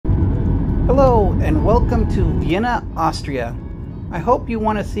Hello and welcome to Vienna, Austria. I hope you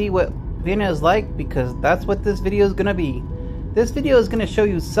want to see what Vienna is like because that's what this video is going to be. This video is going to show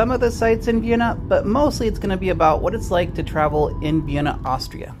you some of the sights in Vienna, but mostly it's going to be about what it's like to travel in Vienna,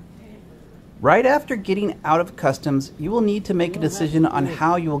 Austria. Right after getting out of customs, you will need to make a decision on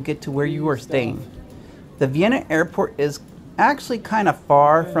how you will get to where you are staying. The Vienna airport is actually kind of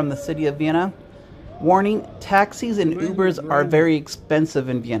far from the city of Vienna. Warning, taxis and Ubers are very expensive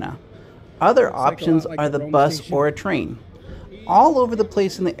in Vienna. Other options are the bus or a train. All over the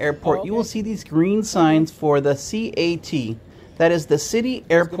place in the airport, you will see these green signs for the CAT. That is the City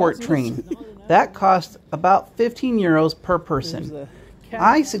Airport Train. That costs about 15 euros per person.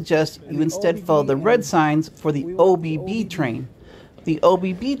 I suggest you instead follow the red signs for the OBB train. The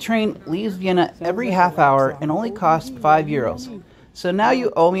OBB train leaves Vienna every half hour and only costs 5 euros. So now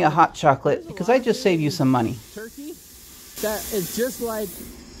you owe me a hot chocolate because I just saved you some money. Turkey? That is just like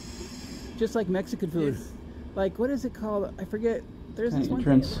Mexican food. Like, what is it called? I forget. There's this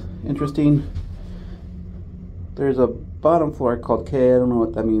entrance. Interesting. There's a bottom floor called K. I don't know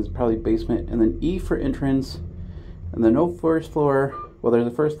what that means. Probably basement. And then E for entrance. And then no first floor. Well, there's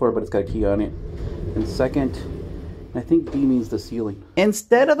a first floor, but it's got a key on it. And second. And I think B means the ceiling.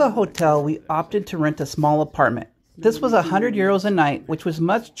 Instead of a hotel, we opted to rent a small apartment. This was 100 euros a night, which was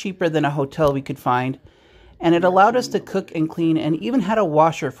much cheaper than a hotel we could find. And it allowed us to cook and clean and even had a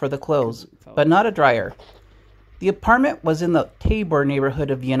washer for the clothes, but not a dryer. The apartment was in the Tabor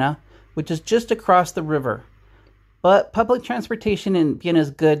neighborhood of Vienna, which is just across the river. But public transportation in Vienna is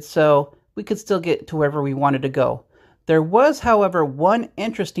good, so we could still get to wherever we wanted to go. There was, however, one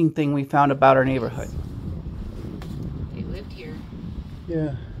interesting thing we found about our neighborhood. They lived here.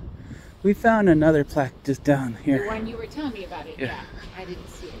 Yeah. We found another plaque just down here. The one you were telling me about it, yeah. I didn't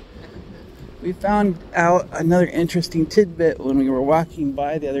see it. We found out another interesting tidbit when we were walking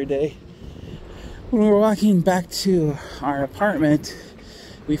by the other day. When we were walking back to our apartment,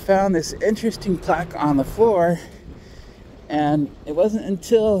 we found this interesting plaque on the floor, and it wasn't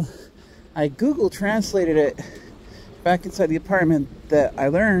until I Google translated it back inside the apartment that I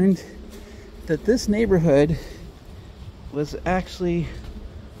learned that this neighborhood was actually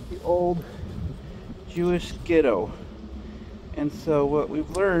the old Jewish ghetto. And so what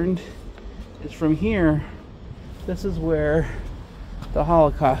we've learned is from here, this is where the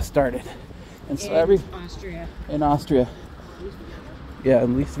Holocaust started. And so in Austria. Yeah, at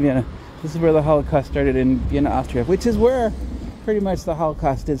least Vienna. This is where the Holocaust started in Vienna, Austria, which is where pretty much the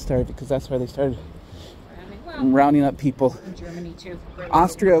Holocaust did start, because that's where they started rounding up people. In Germany too.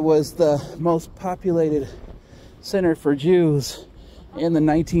 Austria was the most populated center for Jews in the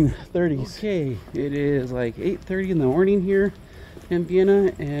 1930s. Okay, it is like 8:30 in the morning here in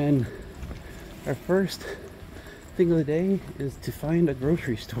Vienna, and our first thing of the day is to find a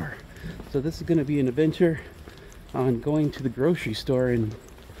grocery store. So this is going to be an adventure on going to the grocery store, and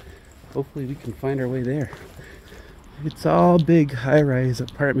hopefully we can find our way there. It's all big high-rise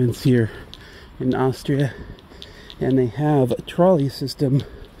apartments here in Austria, and they have a trolley system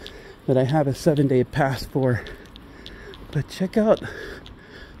that I have a 7-day pass for. But check out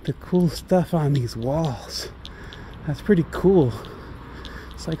the cool stuff on these walls. That's pretty cool.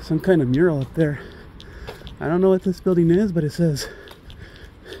 It's like some kind of mural up there. I don't know what this building is, but it says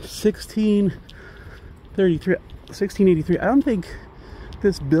 1683. I don't think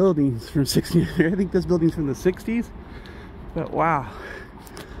this building's from 1683. I think this building's from the 60s. But wow,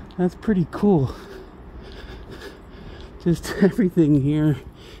 that's pretty cool. Just everything here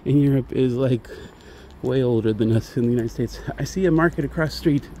in Europe is like way older than us in the United States. I see a market across the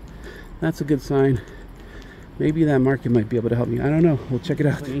street. That's a good sign. Maybe that market might be able to help me. I don't know. We'll check it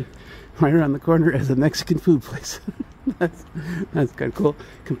out. Right around the corner is a Mexican food place. that's kind of cool.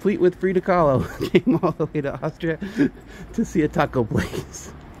 Complete with Frida Kahlo. Came all the way to Austria to see a taco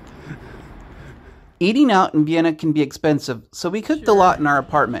place. Eating out in Vienna can be expensive, so we cooked a lot in our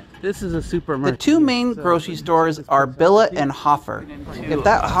apartment. This is a supermarket. The two main grocery stores are Billa and Hofer. If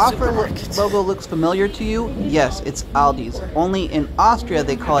that Hofer logo looks familiar to you, yes, it's Aldi's. Only in Austria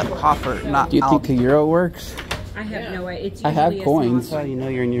they call it Hofer, not Aldi. Do you think a euro works? I have no idea. It's I have coins. That's how you know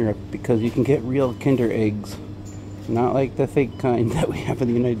you're in Europe, because you can get real Kinder eggs. Not like the fake kind that we have in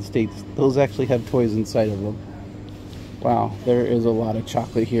the United States. Those actually have toys inside of them. Wow, there is a lot of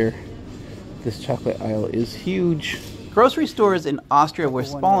chocolate here. This chocolate aisle is huge. Grocery stores in Austria were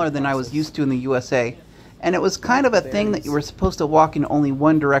smaller than I was used to in the USA, and it was kind of a thing that you were supposed to walk in only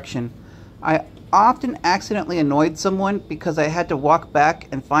one direction. I often accidentally annoyed someone because I had to walk back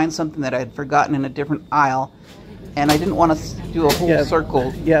and find something that I had forgotten in a different aisle, and I didn't want to do a whole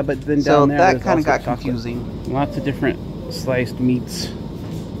circle. Yeah, but then down there, that kind of got confusing. Lots of different sliced meats.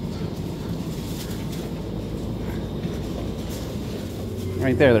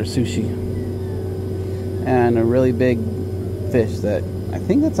 Right there, there's sushi. And a really big fish that, I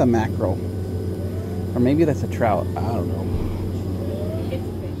think that's a mackerel. Or maybe that's a trout. I don't know.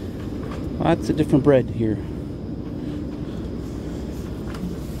 Lots of different bread here.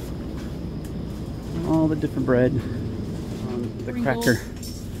 All the different bread. The Pringles. cracker.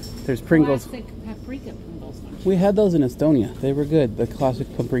 There's Pringles. Classic paprika Pringles. We had those in Estonia. They were good. The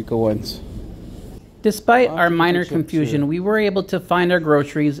classic paprika ones. Despite our minor confusion, we were able to find our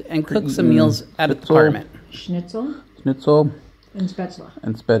groceries and cook some meals at an apartment. Schnitzel Schnitzel and spätzle.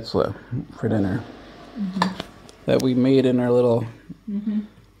 and spätzle for dinner. That we made in our little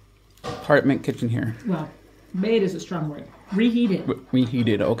apartment kitchen here. Well, made is a strong word. Reheated.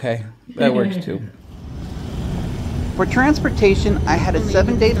 Reheated, okay. That works too. For transportation, I had a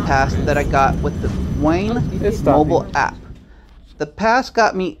 7-day pass that I got with the Wayne mobile app. The pass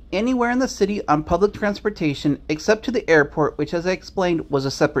got me anywhere in the city on public transportation except to the airport, which, as I explained, was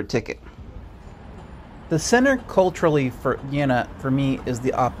a separate ticket. The center culturally for Vienna, for me, is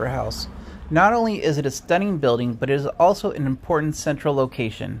the Opera House. Not only is it a stunning building, but it is also an important central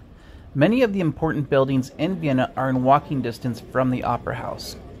location. Many of the important buildings in Vienna are in walking distance from the Opera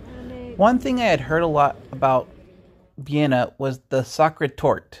House. One thing I had heard a lot about Vienna was the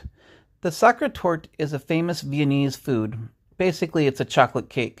Sachretorte. The Sachretorte is a famous Viennese food. Basically, it's a chocolate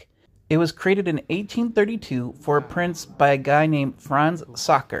cake. It was created in 1832 for a prince by a guy named Franz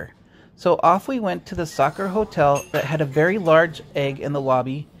Sacher. So off we went to the Sacher Hotel that had a very large egg in the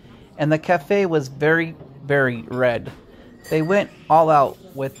lobby, and the cafe was very, very red. They went all out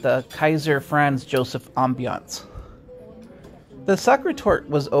with the Kaiser Franz Joseph ambiance. The Sachretorte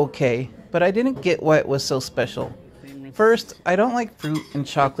was okay, but I didn't get why it was so special. First, I don't like fruit and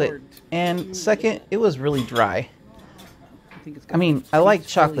chocolate, and second, it was really dry. I mean, I like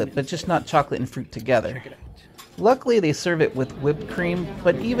chocolate, but just not chocolate and fruit together. Luckily, they serve it with whipped cream,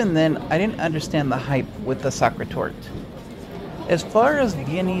 but even then, I didn't understand the hype with the Sachretorte. As far as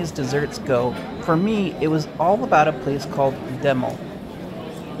Viennese desserts go, for me, it was all about a place called Demel,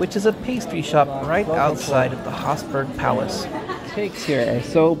 which is a pastry shop right outside of the Habsburg Palace. Cakes here are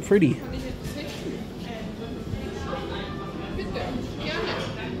so pretty.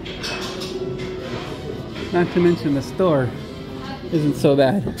 Not to mention the store isn't so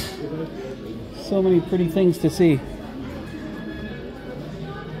bad. So many pretty things to see.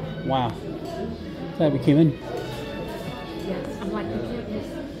 Wow. Glad we came in.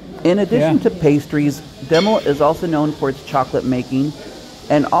 In addition to pastries, Demel is also known for its chocolate making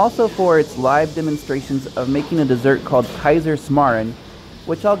and also for its live demonstrations of making a dessert called Kaiser Smaren,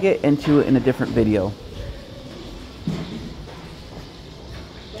 which I'll get into in a different video.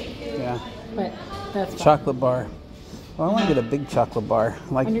 Yeah. But that's Chocolate bar. Well, I want to get a big chocolate bar.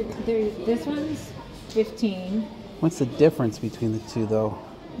 Like, this one's 15. what's the difference between the two, though?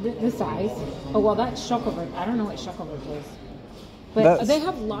 The size. Oh well, that's Schokowert. I don't know what Schokowert is. But they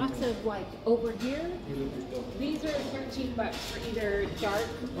have lots of, like, over here. These are $13 for either dark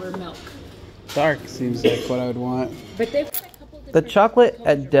or milk. Dark seems like what I would want. But they've got a couple different. The chocolate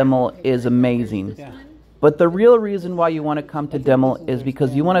at Demel is amazing. Yeah. But the real reason why you want to come to Demel is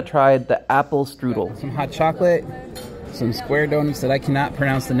because you want to try the apple strudel. Some hot chocolate, some square donuts that I cannot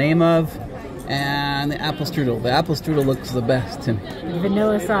pronounce the name of, and the apple strudel. The apple strudel looks the best to me.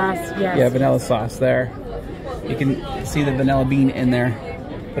 Vanilla sauce, yes. Yeah, vanilla sauce there. You can see the vanilla bean in there,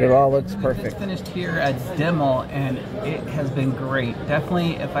 but it all looks perfect. Just finished here at Demel, and it has been great.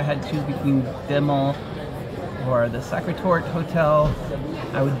 Definitely, if I had to choose between Demel or the Sachretorte Hotel,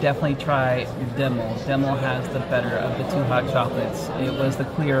 I would definitely try Demel. Demel has the better of the two hot chocolates. It was the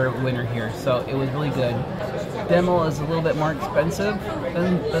clear winner here, so it was really good. Demel is a little bit more expensive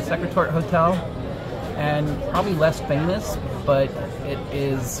than the Sachretorte Hotel, and probably less famous, but it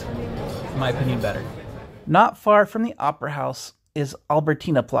is, in my opinion, better. Not far from the Opera House is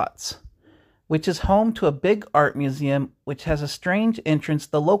Albertinaplatz, which is home to a big art museum which has a strange entrance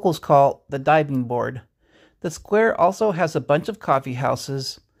the locals call the diving board. The square also has a bunch of coffee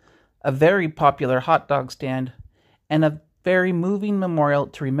houses, a very popular hot dog stand, and a very moving memorial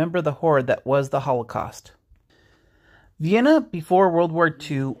to remember the horror that was the Holocaust. Vienna, before World War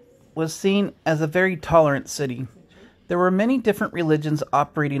II, was seen as a very tolerant city. There were many different religions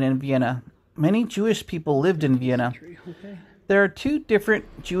operating in Vienna. Many Jewish people lived in Vienna. There are 2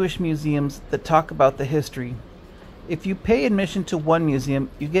 different Jewish museums that talk about the history. If you pay admission to one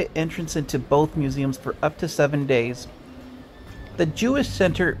museum, you get entrance into both museums for up to 7 days. The Jewish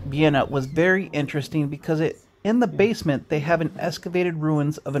Center Vienna was very interesting because in the basement they have an excavated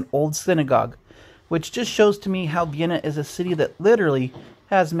ruins of an old synagogue, which just shows to me how Vienna is a city that literally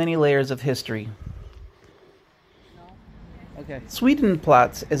has many layers of history. Okay.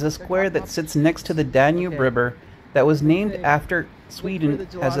 Swedenplatz is a square that sits next to the Danube River that was named after Sweden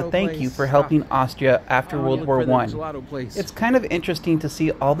as a thank you for helping Austria after World War I. It's kind of interesting to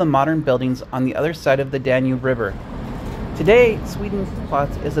see all the modern buildings on the other side of the Danube River. Today,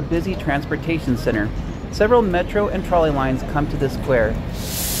 Swedenplatz is a busy transportation center. Several metro and trolley lines come to this square.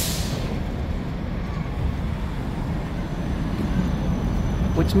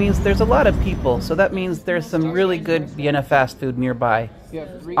 Which means there's a lot of people, so that means there's some really good Vienna fast food nearby.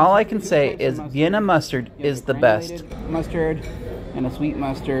 All I can say is Vienna mustard is the best. Mustard and a sweet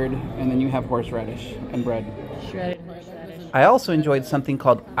mustard, and then you have horseradish and bread. Shredded horseradish. I also enjoyed something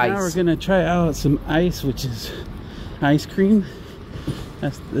called ice. Now we're gonna try out some ice, which is ice cream.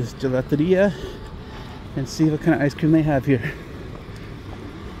 That's this gelateria, and see what kind of ice cream they have here.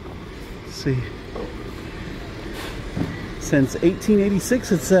 Let's see. Since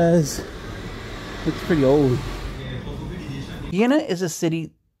 1886, it says. Looks pretty old. Vienna is a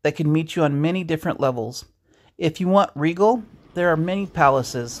city that can meet you on many different levels. If you want regal, there are many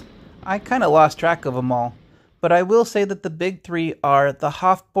palaces. I kind of lost track of them all, but I will say that the big three are the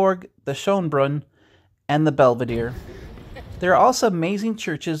Hofburg, the Schönbrunn, and the Belvedere. There are also amazing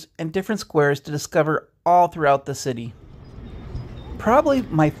churches and different squares to discover all throughout the city. Probably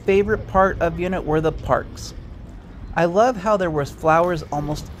my favorite part of Vienna were the parks. I love how there was flowers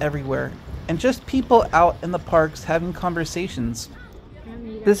almost everywhere, and just people out in the parks having conversations.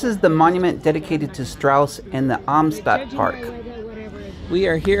 This is the monument dedicated to Strauss in the Amstadt Park. We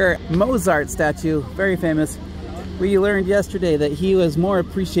are here at Mozart statue, very famous. We learned yesterday that he was more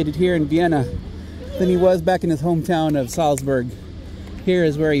appreciated here in Vienna than he was back in his hometown of Salzburg. Here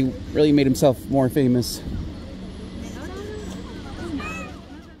is where he really made himself more famous.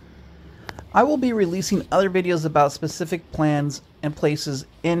 I will be releasing other videos about specific plans and places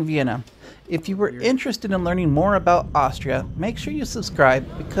in Vienna. If you were interested in learning more about Austria, make sure you subscribe,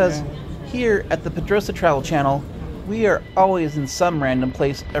 because here at the Pedrozatravel channel, we are always in some random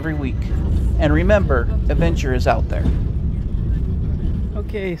place every week. And remember, adventure is out there.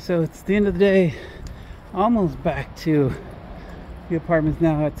 Okay, so it's the end of the day. Almost back to the apartments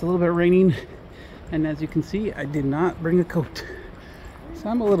now. It's a little bit raining, and as you can see, I did not bring a coat. So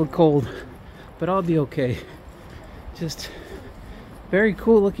I'm a little cold, but I'll be okay. Just very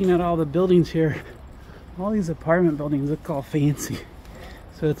cool looking at all the buildings here. All these apartment buildings look all fancy.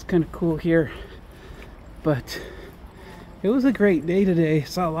 So it's kind of cool here. But it was a great day today.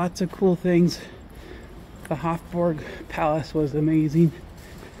 Saw lots of cool things. The Hofburg Palace was amazing.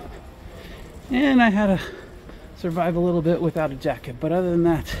 And I had to survive a little bit without a jacket. But other than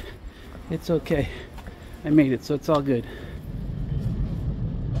that, it's okay. I made it, so it's all good.